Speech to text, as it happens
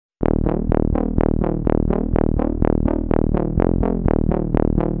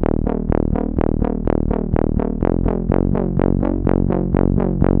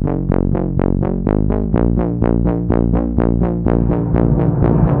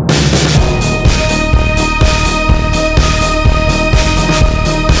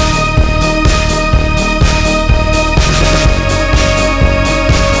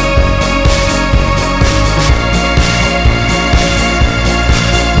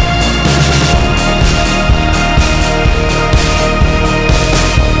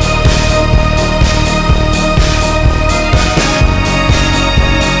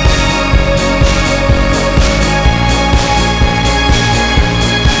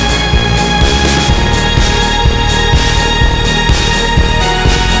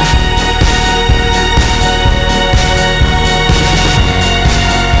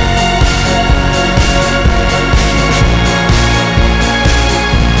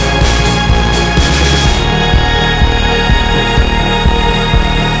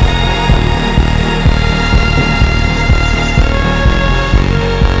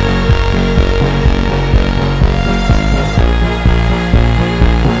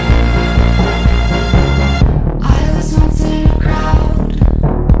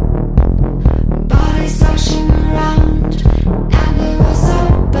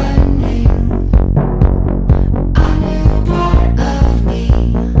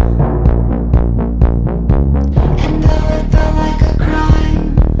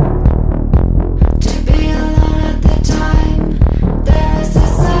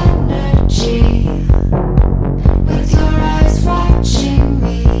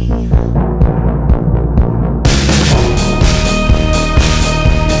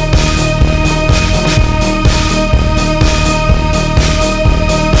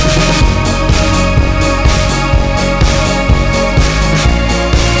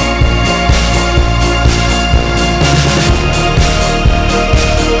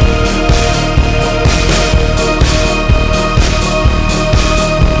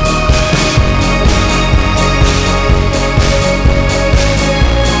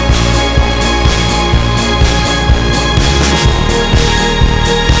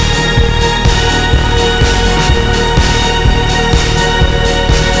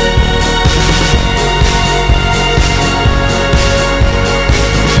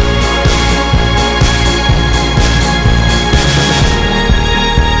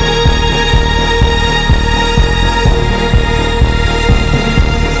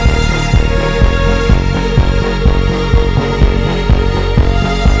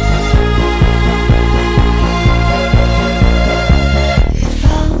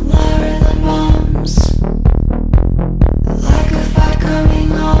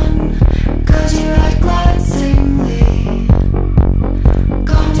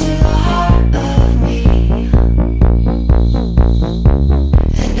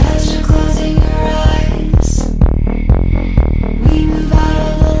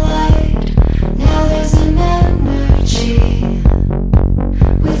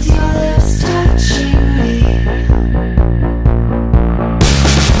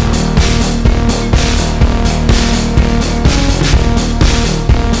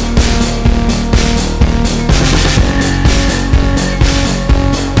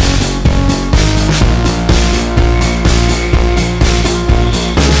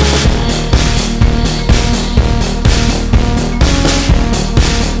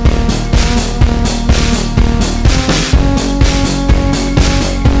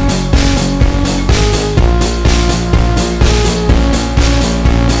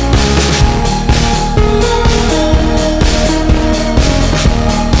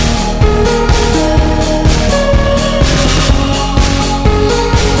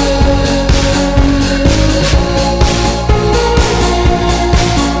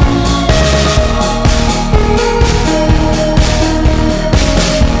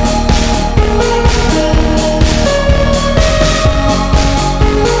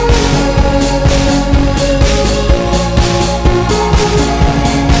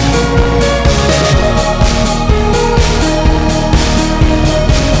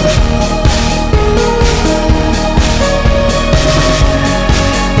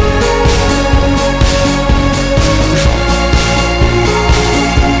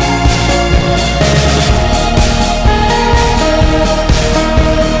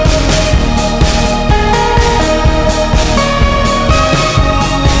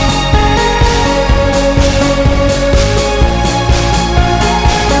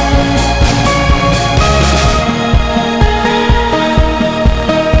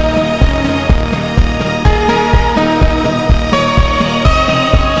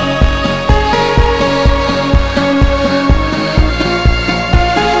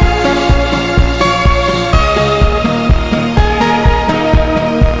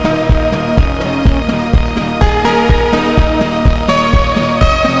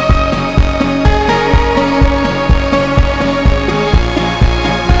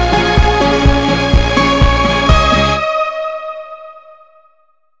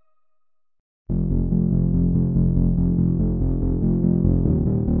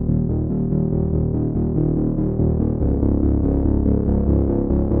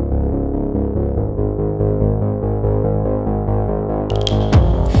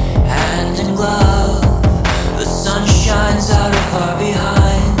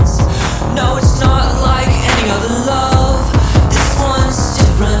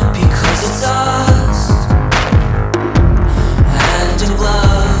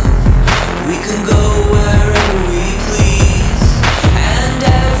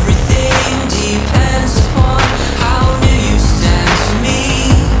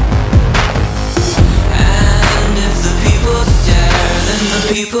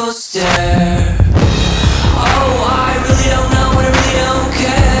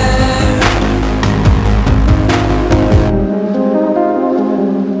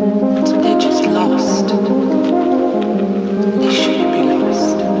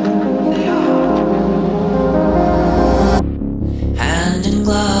in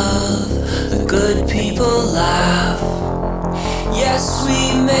love, the good people laugh. Yes,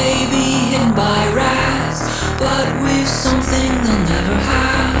 we may be hidden by rats, but we've something they'll never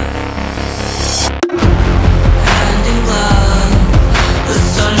have. Hand in glove, the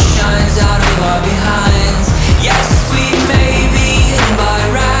sun shines out of our behinds. Yes, we may be hidden by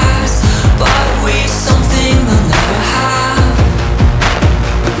rats, but we've something they'll never have.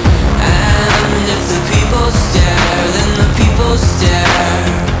 And if the people stare, then the people stare.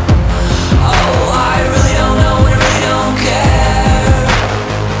 Oh, I really don't know and I really don't care.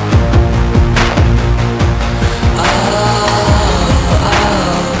 Oh,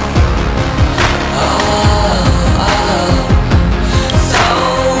 oh, oh, oh. So,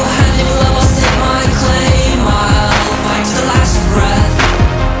 hand in glove, I'll stake my claim. I'll fight to the last breath.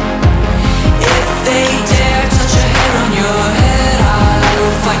 If they dare touch a hair on your head,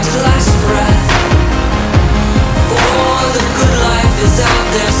 I'll fight to the last breath. For the good life is out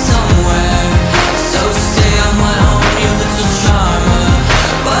there somewhere. So stay on my own, you little charmer.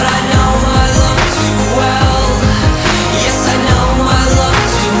 But I know my love too well. Yes, I know my love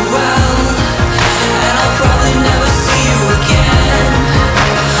too well. And I'll probably never see you again.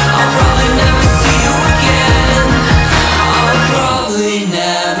 I'll probably never see you again. I'll probably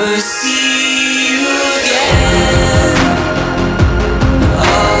never see you again. Oh,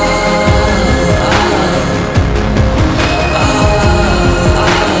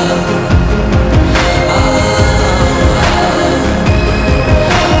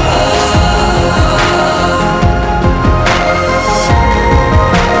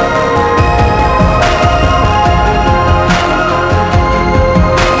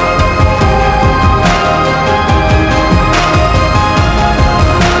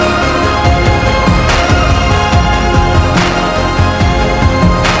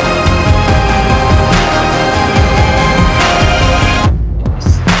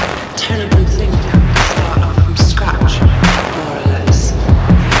 Terrible thing to have to start off from scratch, more or less.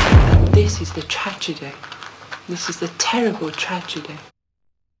 And this is the tragedy. This is the terrible tragedy.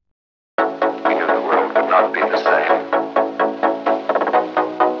 We knew the world would not be the same.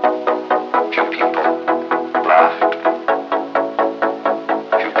 Few people laughed.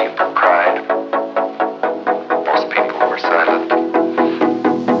 Few people cried. Most people were silent.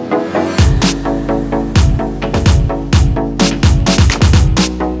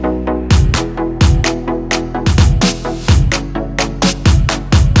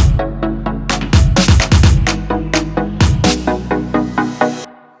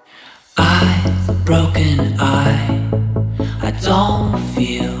 Broken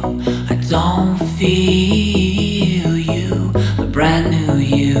I don't feel you, the brand new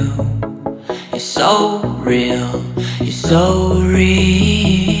you. You're so real, you're so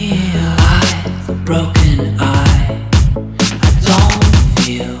real. I've a broken eye. I don't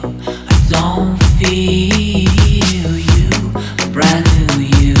feel you, the brand new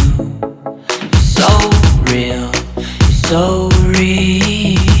you. You're so real, you're so real.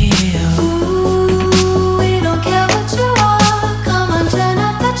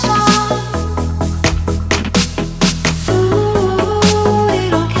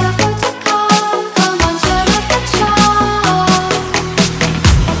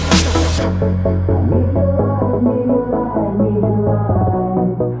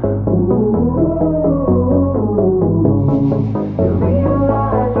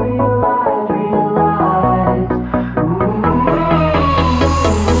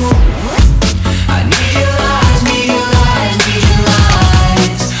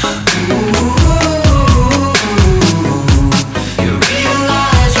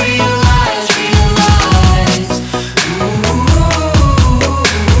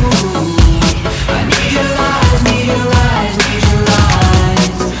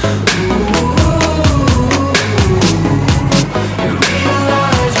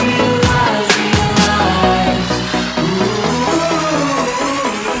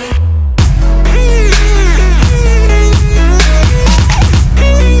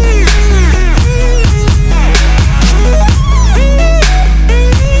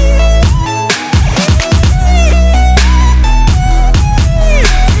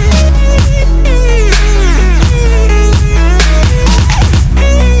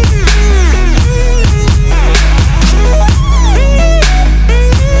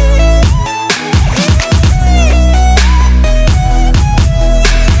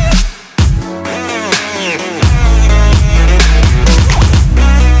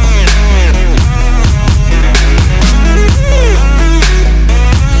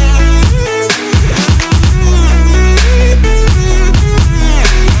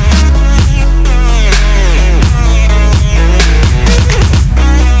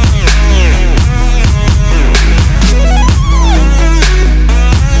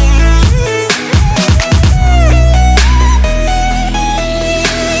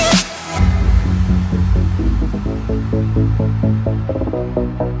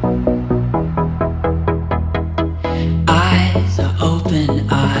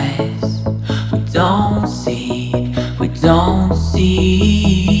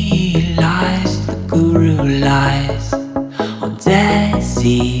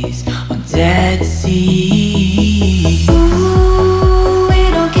 days on dead sea. Ooh, we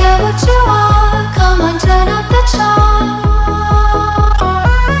don't care what you are. Come on, turn up the charm.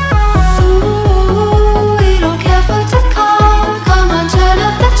 Ooh, we don't care for the call. Come on, turn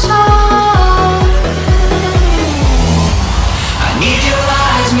up the charm. I need your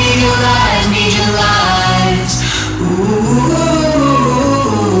lies, need your lies, need your lies. Ooh,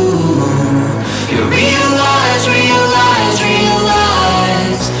 you realize, realize,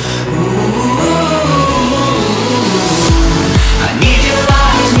 realize. Ooh.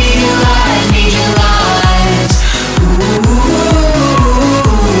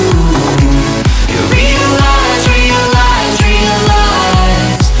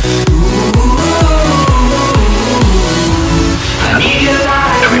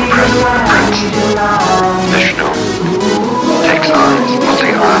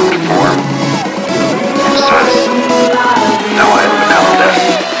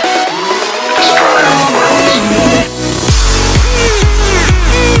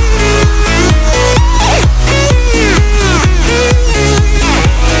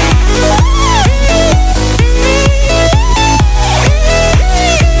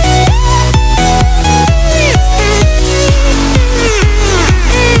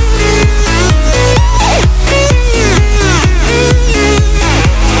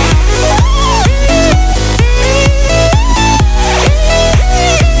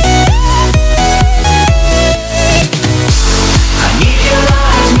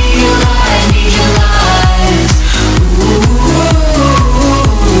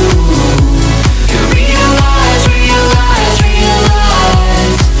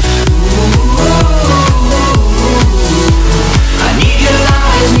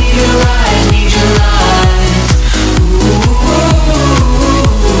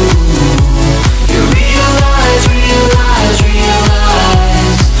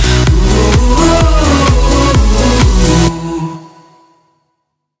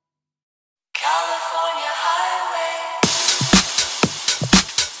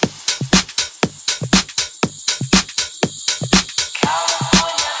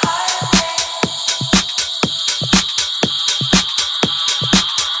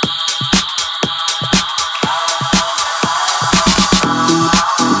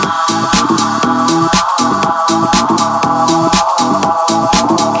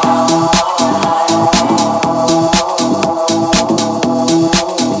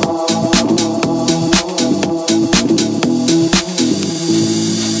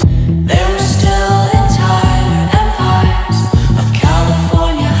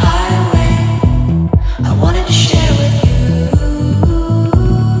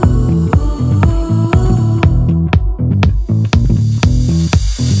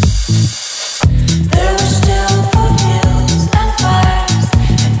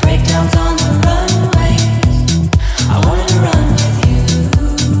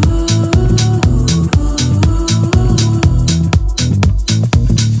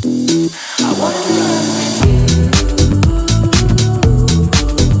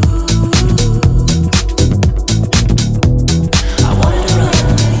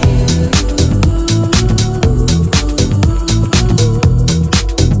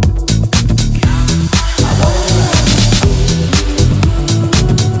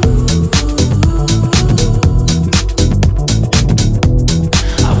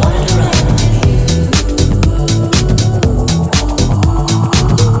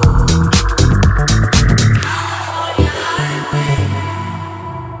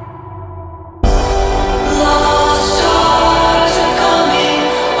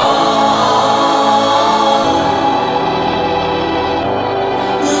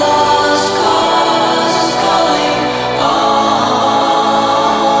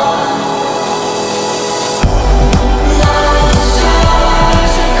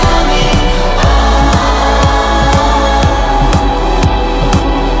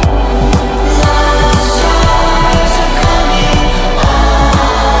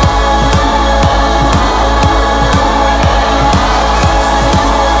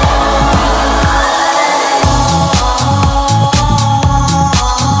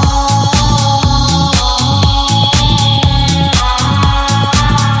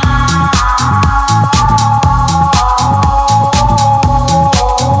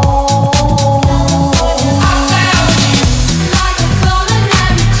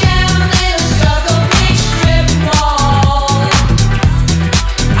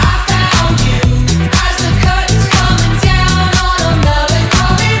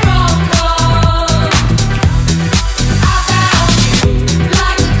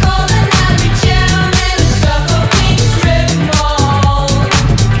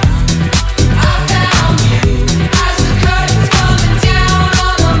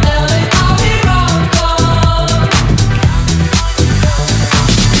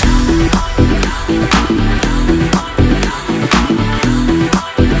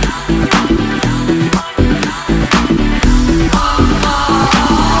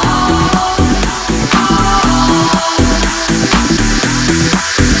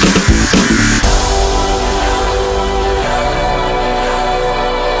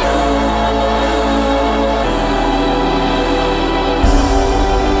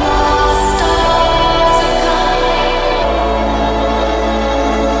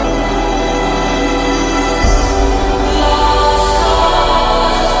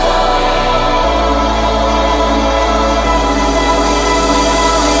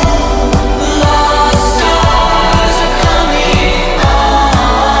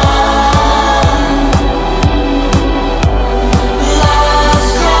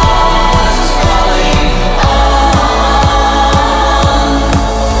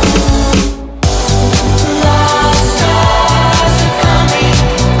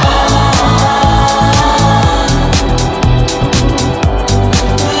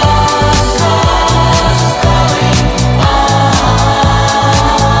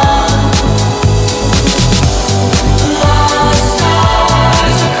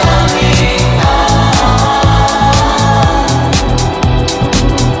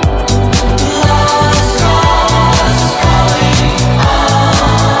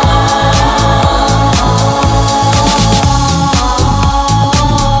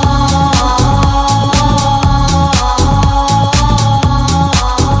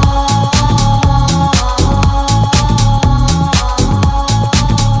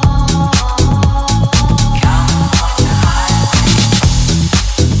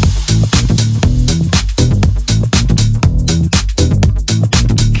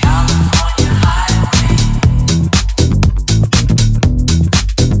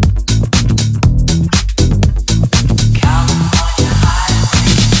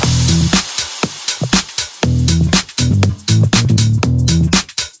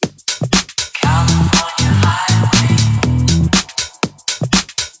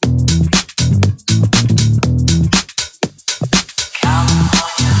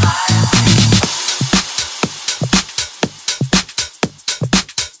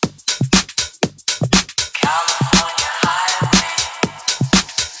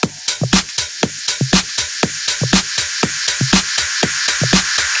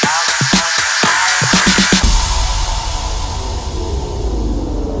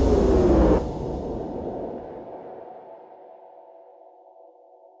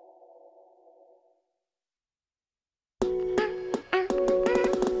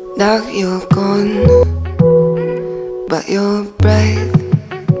 Now you're gone, but your breath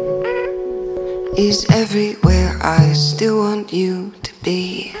is everywhere. I still want you to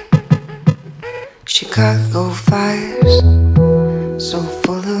be. Chicago fires, so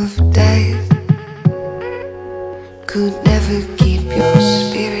full of death, could never keep your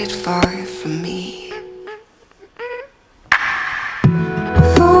spirit far from me.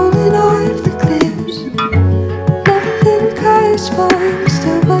 Falling off the cliffs, nothing corresponds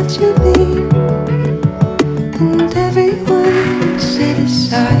to what you mean, and everyone set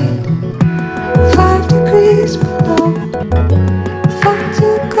aside 5 degrees below, far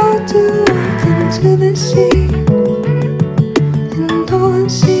too cold to walk into the sea, and no one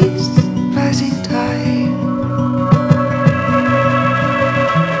sees the rising tide.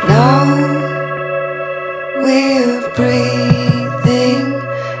 Now we're breathing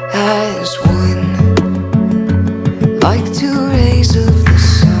as one, like two rays of the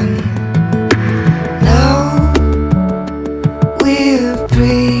sun. Now we're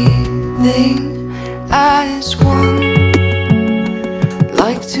breathing as one,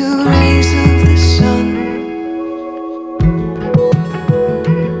 like two rays of the sun.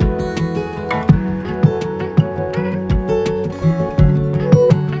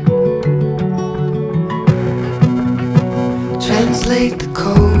 Translate the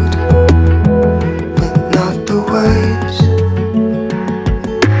code, but not the words.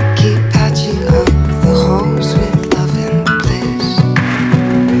 Keep patching up the holes with love and bliss.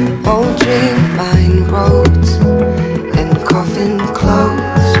 Old dream mine roads and coffin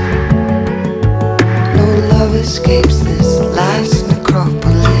clothes. No love escapes this last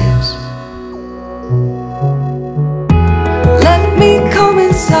necropolis. Let me come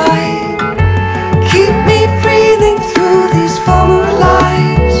inside, keep me breathing through these former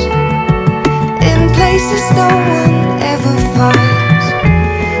lives, in places no one ever finds,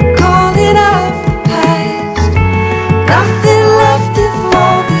 calling out the past. Nothing left if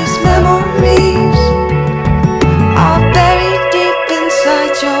all these memories are buried deep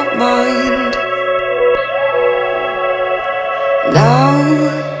inside your mind. Now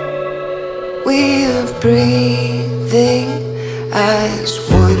we're breathing as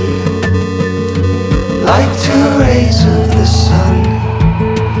one, like two rays of the sun.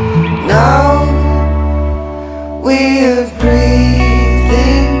 Now we're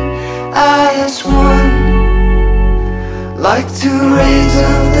breathing as one, like two rays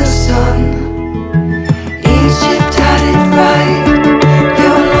of the sun. Egypt had it right,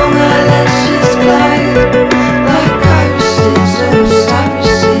 your long eyelashes glide like irises or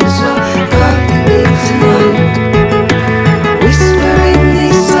cypresses are guarding me tonight, whispering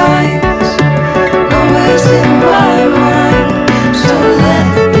these signs. Nowhere's in my mind, so let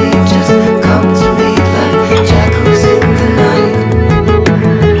it be. Just come to me like jackals in the night.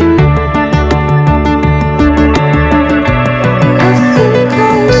 Nothing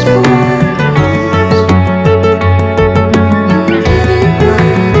cold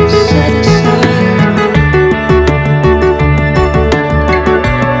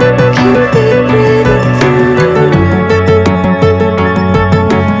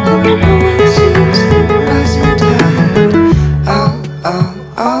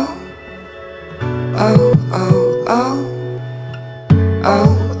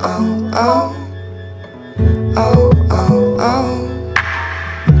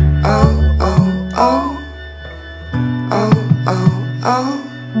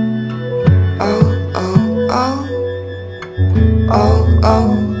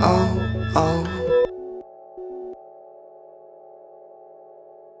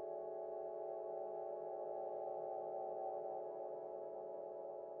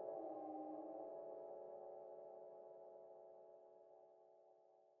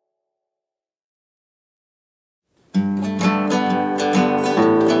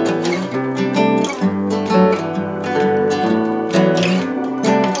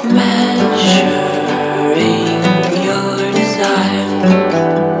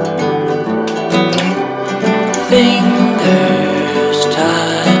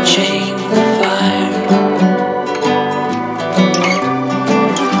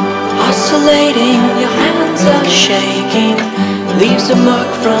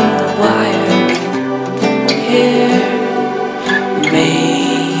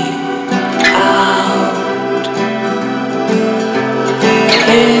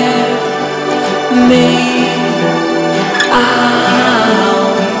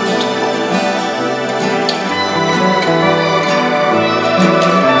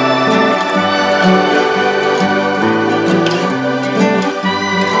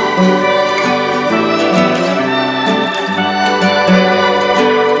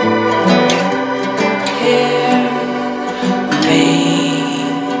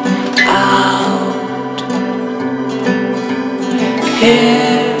here.